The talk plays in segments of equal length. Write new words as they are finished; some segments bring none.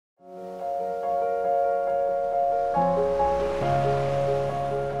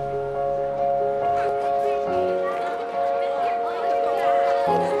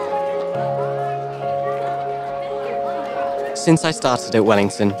Since I started at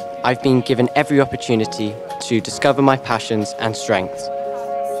Wellington, I've been given every opportunity to discover my passions and strengths.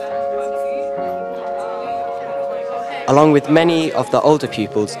 Along with many of the older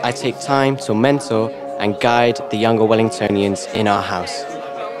pupils, I take time to mentor and guide the younger Wellingtonians in our house.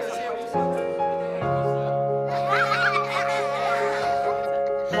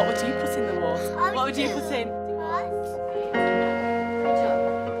 What would you put in the water? What would you put in?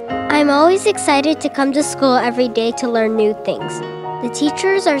 I'm always excited to come to school every day to learn new things. The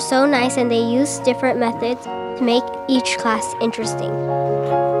teachers are so nice and they use different methods to make each class interesting.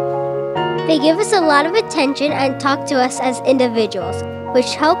 They give us a lot of attention and talk to us as individuals,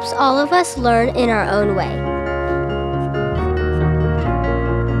 which helps all of us learn in our own way.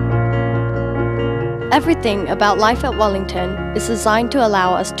 Everything about life at Wellington is designed to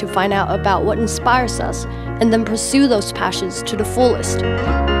allow us to find out about what inspires us and then pursue those passions to the fullest.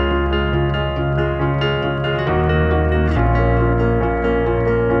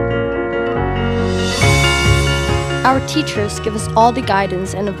 Our teachers give us all the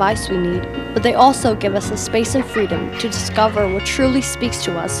guidance and advice we need, but they also give us the space and freedom to discover what truly speaks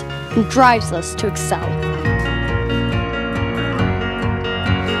to us and drives us to excel.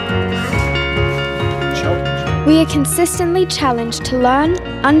 We are consistently challenged to learn,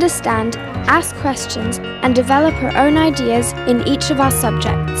 understand, ask questions, and develop our own ideas in each of our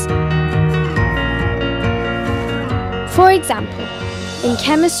subjects. For example, in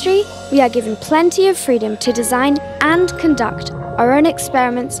chemistry, we are given plenty of freedom to design and conduct our own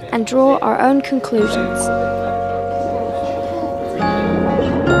experiments and draw our own conclusions.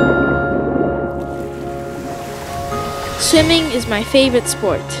 Swimming is my favorite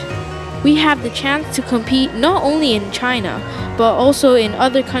sport. We have the chance to compete not only in China, but also in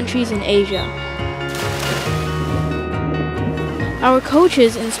other countries in Asia. Our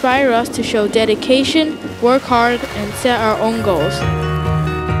coaches inspire us to show dedication, work hard, and set our own goals.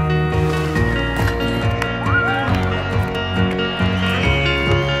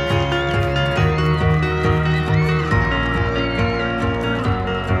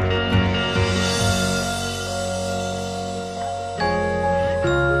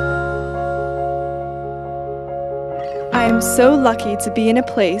 I am so lucky to be in a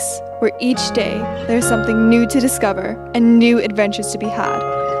place where each day there's something new to discover and new adventures to be had.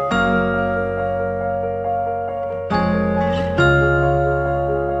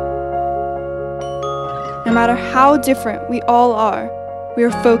 No matter how different we all are, we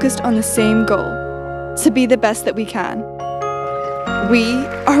are focused on the same goal, to be the best that we can. We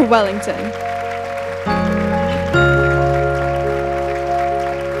are Wellington.